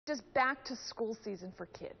just back to school season for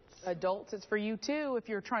kids. Adults, it's for you too if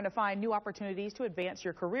you're trying to find new opportunities to advance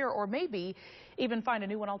your career or maybe even find a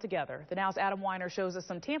new one altogether. The Now's Adam Weiner shows us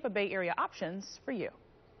some Tampa Bay area options for you.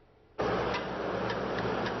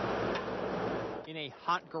 In a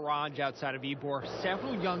hot garage outside of Ybor,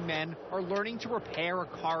 several young men are learning to repair a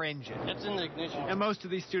car engine. It's in the ignition. And most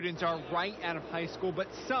of these students are right out of high school, but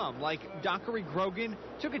some, like Dockery Grogan,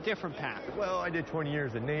 took a different path. Well, I did 20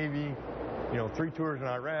 years in Navy, 3 tours in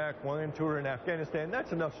Iraq, 1 tour in Afghanistan.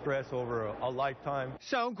 That's enough stress over a lifetime.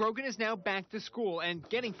 So Grogan is now back to school and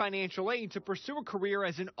getting financial aid to pursue a career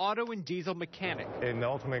as an auto and diesel mechanic. And the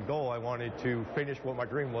ultimate goal, I wanted to finish what my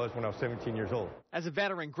dream was when I was 17 years old. As a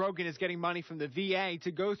veteran, Grogan is getting money from the VA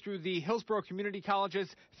to go through the Hillsborough Community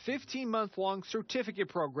College's 15-month-long certificate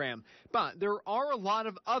program. But there are a lot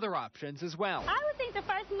of other options as well. I would think the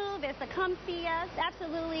first move is to come see us.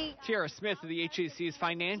 Absolutely. Tiara Smith of the HCC's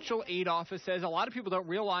financial aid office says a lot of people don't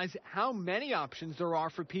realize how many options there are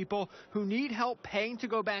for people who need help paying to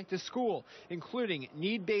go back to school, including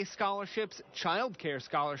need-based scholarships, child care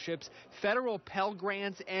scholarships, federal Pell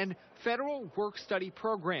Grants, and federal work-study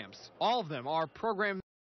programs. All of them are programs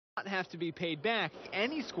that don't have to be paid back.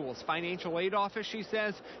 Any school's financial aid office, she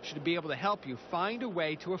says, should be able to help you find a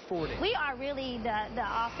way to afford it. We are really the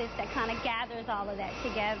office that kind of gathers all of that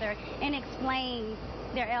together and explains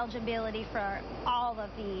their eligibility for all of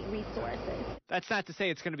the resources. That's not to say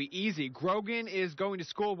it's going to be easy. Grogan is going to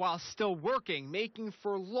school while still working, making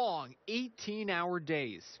for long 18-hour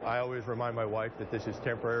days. I always remind my wife that this is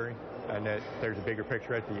temporary and that there's a bigger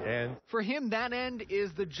picture at the end. For him, that end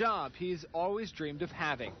is the job he's always dreamed of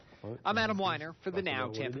having. I'm Adam Weiner for the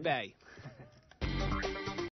Now Tampa Bay.